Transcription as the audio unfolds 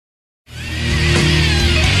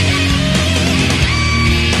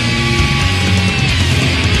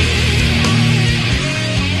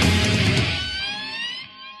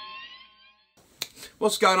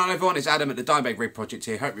What's going on, everyone? It's Adam at the Dime Rig Project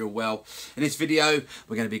here. Hope you're well. In this video,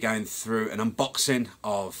 we're going to be going through an unboxing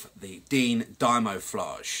of the Dean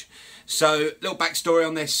Dime-O-Flage. So, little backstory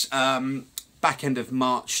on this. Back end of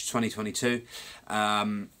March 2022,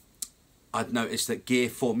 I'd noticed that Gear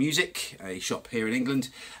for Music, a shop here in England,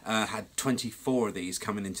 had 24 of these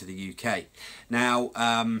coming into the UK. Now,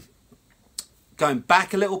 going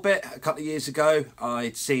back a little bit, a couple of years ago,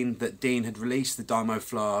 I'd seen that Dean had released the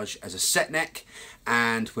Dime-O-Flage as a set neck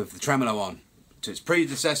and with the tremolo on. To its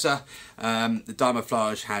predecessor, the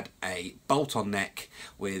Dime-O-Flage had a bolt-on neck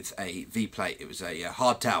with a V-plate. It was a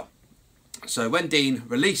hardtail. So when Dean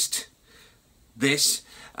released this,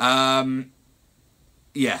 yeah,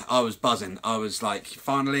 I was buzzing. I was like,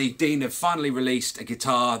 finally, Dean have finally released a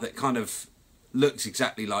guitar that kind of looks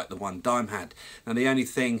exactly like the one Dime had. Now the only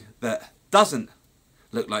thing that doesn't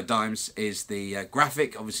look like Dime's is the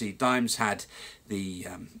graphic. Obviously Dime's had the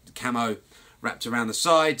camo wrapped around the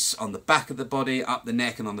sides, on the back of the body, up the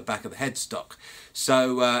neck and on the back of the headstock.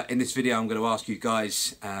 So in this video I'm going to ask you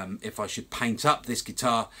guys if I should paint up this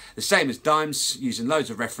guitar the same as Dime's, using loads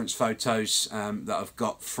of reference photos that I've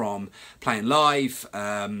got from playing live,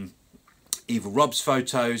 Evil Rob's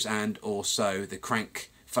photos, and also the Crank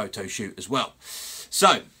photo shoot as well.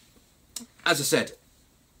 So, as I said,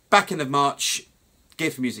 back end of March,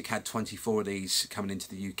 Gear for Music had 24 of these coming into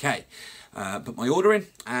the UK. Put my order in,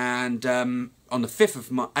 and on the 5th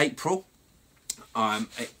of April,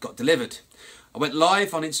 it got delivered. I went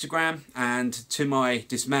live on Instagram, and to my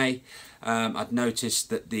dismay, I'd noticed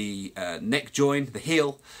that the neck join, the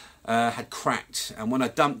heel, had cracked, and when I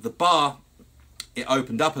dumped the bar, it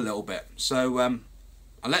opened up a little bit. So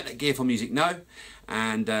I let the Gear for Music know,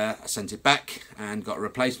 and I sent it back and got a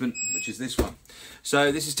replacement, which is this one.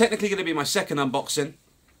 So this is technically going to be my second unboxing,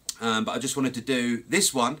 but I just wanted to do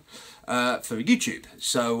this one for YouTube.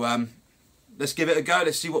 So let's give it a go.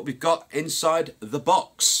 Let's see what we've got inside the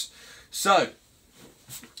box. So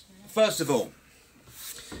first of all,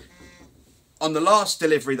 on the last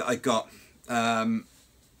delivery that I got,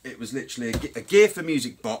 it was literally a Gear for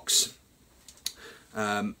Music box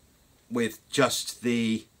with just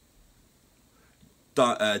the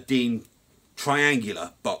Dean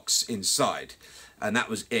triangular box inside, and that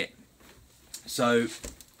was it. So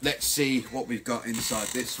let's see what we've got inside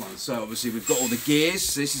this one. So obviously we've got all the gears.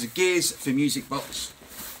 So this is a Gears for Music box.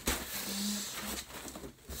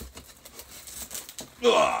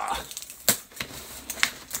 Ugh.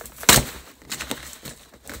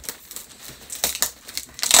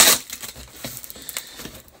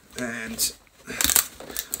 And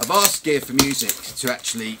I've asked Gear for Music to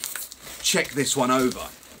actually check this one over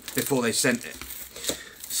before they sent it,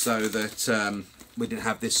 so that we didn't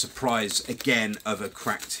have this surprise again of a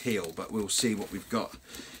cracked heel. But we'll see what we've got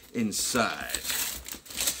inside.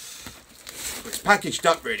 It's packaged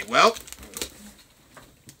up really well.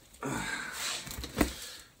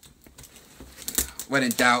 When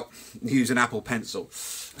in doubt, use an Apple Pencil.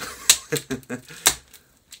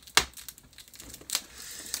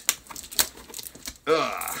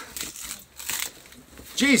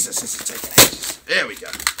 Jesus, this is taking ages. There we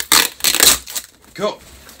go. Cool.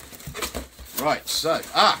 Right, so,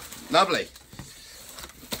 lovely.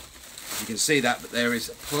 You can see that, but there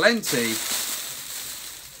is plenty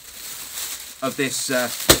of this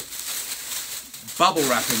bubble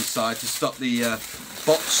wrap inside to stop the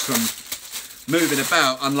box from moving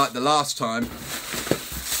about, unlike the last time.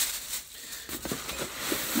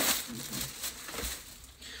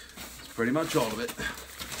 That's pretty much all of it.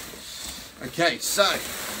 Okay, so,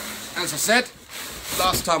 as I said,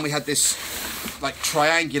 last time we had this like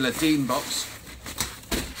triangular Dean box.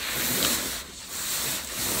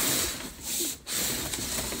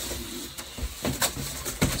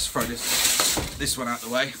 Let's throw this one out the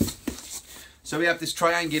way. So we have this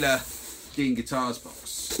triangular Dean Guitars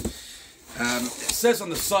box. It says on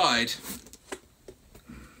the side,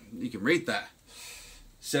 you can read that,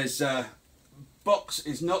 it says box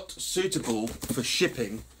is not suitable for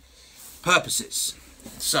shipping purposes.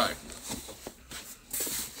 So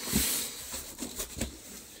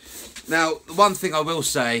now, the one thing I will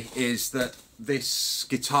say is that this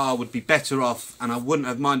guitar would be better off, and I wouldn't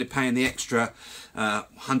have minded paying the extra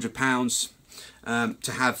 £100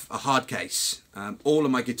 to have a hard case. All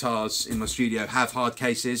of my guitars in my studio have hard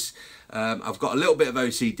cases. I've got a little bit of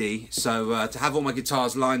OCD, so to have all my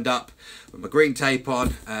guitars lined up with my green tape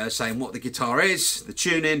on, saying what the guitar is, the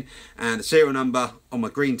tuning and the serial number on my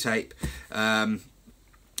green tape,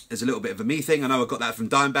 is a little bit of a me thing. I know I got that from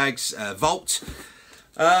Dimebag's Vault.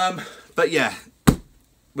 But yeah,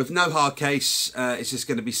 with no hard case, it's just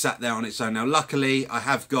going to be sat there on its own. Now luckily I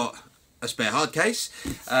have got a spare hard case,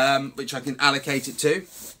 which I can allocate it to.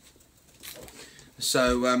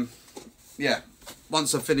 So yeah,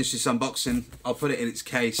 once I've finished this unboxing, I'll put it in its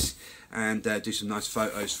case and do some nice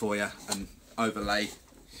photos for you and overlay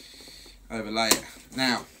it.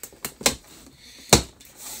 Now,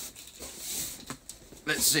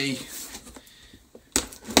 let's see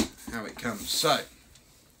how it comes. So,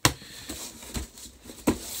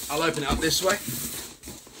 I'll open it up this way.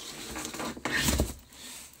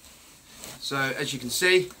 So, as you can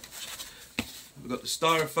see, we've got the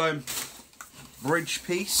styrofoam bridge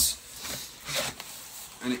piece,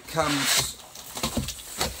 and it comes,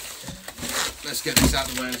 let's get this out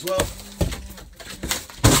of the way as well.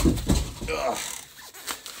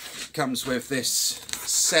 It comes with this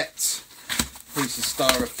set piece of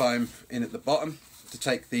styrofoam in at the bottom to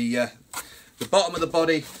take the bottom of the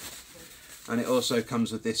body, and it also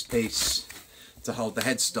comes with this piece to hold the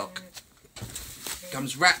headstock. It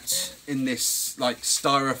comes wrapped in this like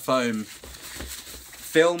styrofoam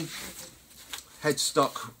film,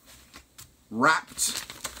 headstock wrapped,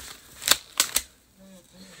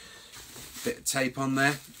 bit of tape on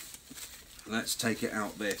there. Let's take it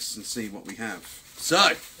out this and see what we have. So,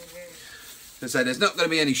 as I said, there's not going to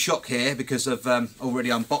be any shock here because I've already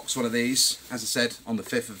unboxed one of these, as I said, on the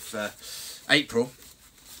 5th of April.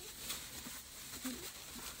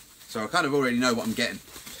 So I kind of already know what I'm getting.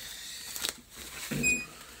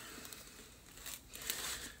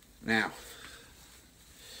 Now,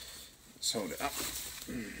 let's hold it up.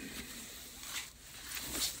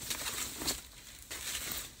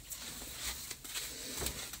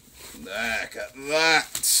 Look at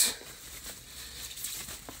that.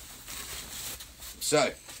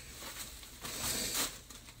 So,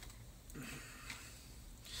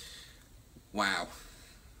 wow.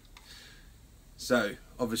 So,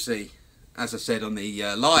 obviously, as I said on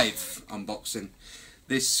the live unboxing,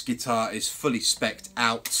 this guitar is fully spec'd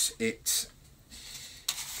out. It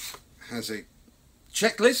has a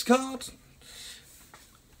checklist card.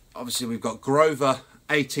 Obviously, we've got Grover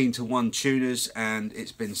 18:1 tuners, and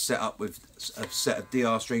it's been set up with a set of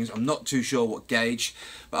DR strings. I'm not too sure what gauge,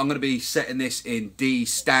 but I'm going to be setting this in D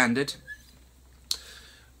standard.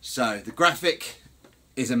 So the graphic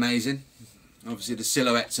is amazing. Obviously the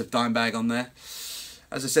silhouettes of Dimebag on there.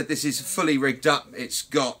 As I said, this is fully rigged up. It's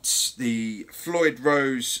got the Floyd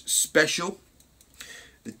Rose Special,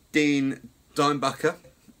 the Dean Dime-O-Flage.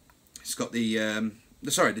 It's got the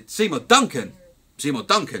Seymour Duncan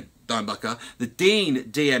Dime-O-Flage, the Dean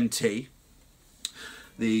DMT,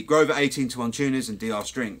 the Grover 18:1 tuners and DR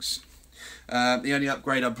strings. The only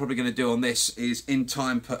upgrade I'm probably going to do on this is in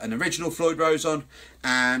time put an original Floyd Rose on,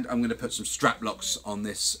 and I'm going to put some strap locks on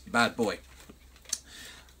this bad boy.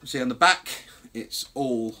 See on the back, it's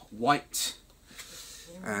all white,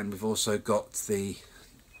 and we've also got the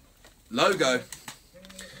logo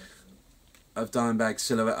of Dimebag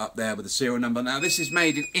silhouette up there with the serial number. Now this is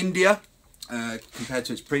made in India compared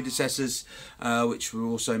to its predecessors, which were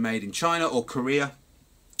also made in China or Korea,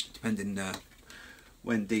 depending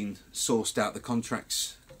when Dean sourced out the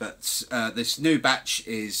contracts. But this new batch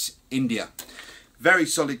is India. Very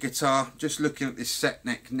solid guitar. Just looking at this set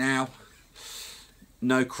neck now,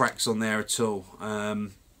 no cracks on there at all.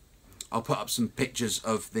 I'll put up some pictures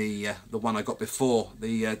of the one I got before.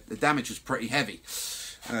 The damage was pretty heavy.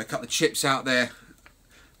 A couple of chips out there,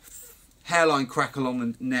 hairline crack along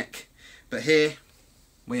the neck, but here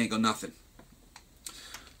we ain't got nothing.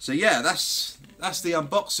 So yeah, that's the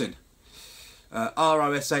unboxing.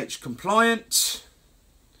 ROSH compliant.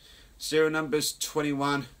 Serial numbers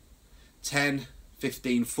 21 10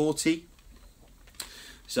 15 40.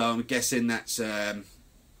 So I'm guessing that's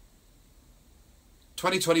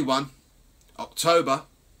 2021 October.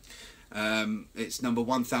 It's number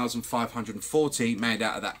 1540, made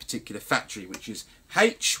out of that particular factory, which is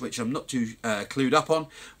H, which I'm not too clued up on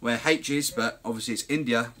where H is, but obviously it's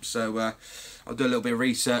India, so I'll do a little bit of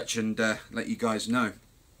research and let you guys know.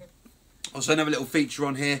 Also, another little feature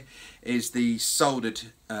on here is the soldered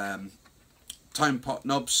tone pot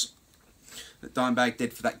knobs that Dimebag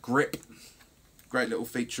did for that grip. Great little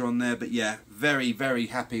feature on there. But yeah, very, very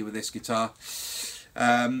happy with this guitar.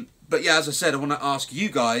 But yeah, as I said, I want to ask you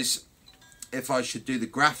guys if I should do the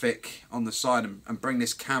graphic on the side and bring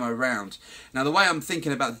this camo round. Now the way I'm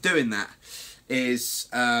thinking about doing that is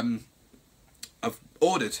I've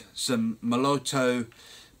ordered some Moloto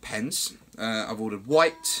pens. I've ordered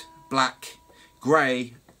white, black,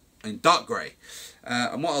 grey and dark grey.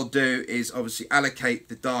 And what I'll do is obviously allocate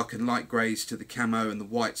the dark and light greys to the camo and the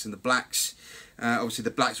whites and the blacks. Obviously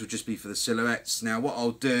the blacks will just be for the silhouettes. Now what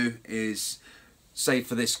I'll do is, say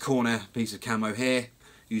for this corner piece of camo here,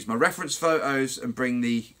 use my reference photos and bring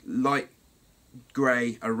the light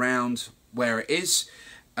grey around where it is,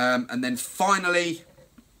 and then finally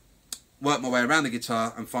work my way around the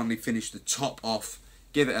guitar and finally finish the top off,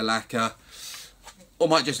 give it a lacquer, or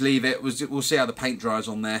might just leave it. We'll see how the paint dries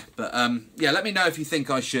on there. But yeah, let me know if you think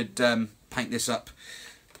I should paint this up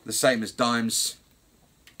the same as Dime's.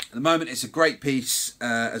 At the moment it's a great piece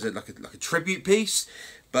as like a tribute piece,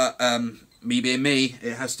 but me being me,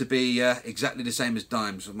 it has to be exactly the same as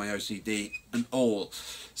Dime's with my OCD and all.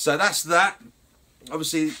 So that's that.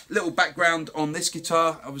 Obviously, little background on this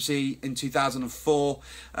guitar. Obviously, in 2004,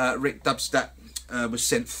 Rick Dubstat was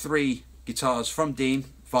sent 3 guitars from Dean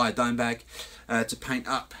via Dimebag to paint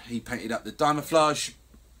up. He painted up the Dime-O-Flage,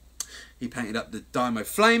 he painted up the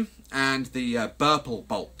Dime-O-Flame, and the Burple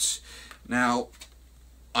Bolt. Now,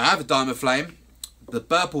 I have a Dime-O-Flame. The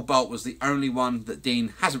Burple Bolt was the only one that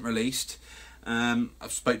Dean hasn't released.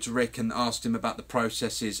 I've spoke to Rick and asked him about the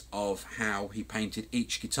processes of how he painted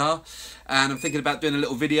each guitar, and I'm thinking about doing a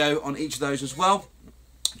little video on each of those as well.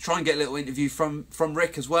 Try and get a little interview from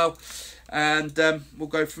Rick as well, and we'll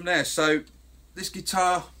go from there. So this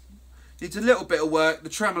guitar needs a little bit of work. The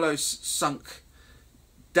tremolo's sunk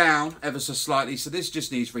down ever so slightly, so this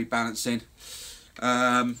just needs rebalancing.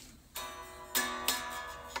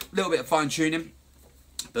 Little bit of fine tuning,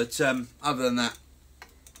 but other than that,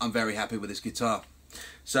 I'm very happy with this guitar.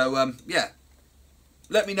 So yeah,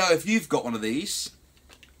 let me know if you've got one of these,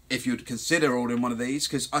 if you'd consider ordering one of these,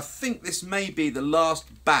 because I think this may be the last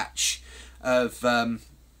batch of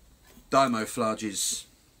Dime-O-Flages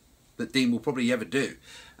that Dean will probably ever do,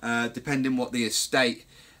 depending what the estate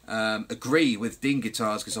agree with Dean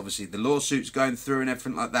guitars, because obviously the lawsuit's going through and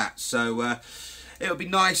everything like that. So it would be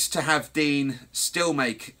nice to have Dean still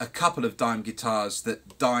make a couple of Dime guitars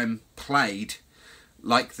that Dime played,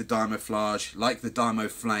 like the Dime-O-Flage, like the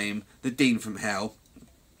Dime-O-Flame, the Dean from Hell.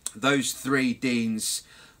 Those 3 Deans,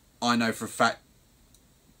 I know for a fact,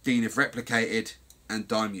 Dean have replicated and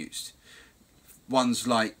Dime used. Ones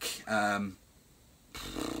like, off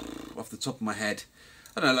the top of my head,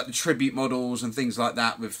 I don't know, like the tribute models and things like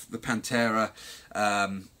that with the Pantera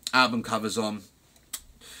album covers on.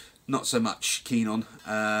 Not so much keen on.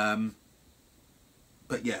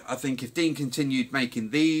 But yeah, I think if Dean continued making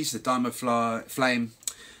these, the Dime-O-Flame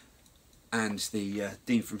and the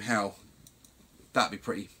Dean from Hell, that'd be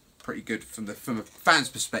pretty good from a fan's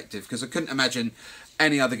perspective, because I couldn't imagine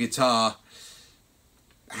any other guitar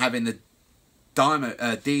having the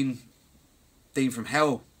Dean from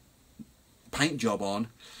Hell paint job on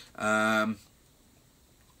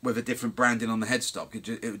with a different branding on the headstock.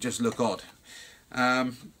 It would just look odd.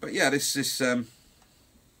 But yeah, this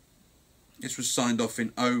was signed off in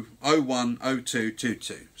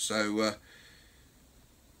 01/02/22. So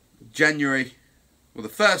January, well, the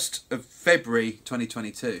 1st of February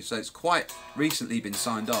 2022. So it's quite recently been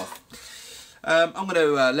signed off. I'm going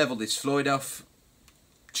to level this Floyd off,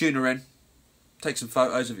 tune her in, take some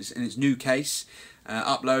photos of it in its new case,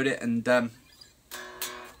 upload it, and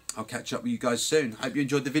I'll catch up with you guys soon. Hope you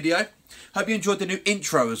enjoyed the video. Hope you enjoyed the new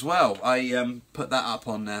intro as well. I put that up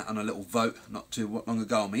on a little vote not too long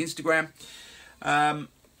ago on my Instagram.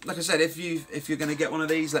 Like I said, if you're going to get one of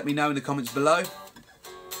these, let me know in the comments below.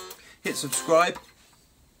 Hit subscribe,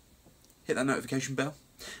 hit that notification bell,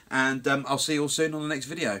 and I'll see you all soon on the next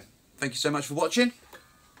video. Thank you so much for watching.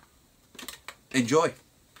 Enjoy.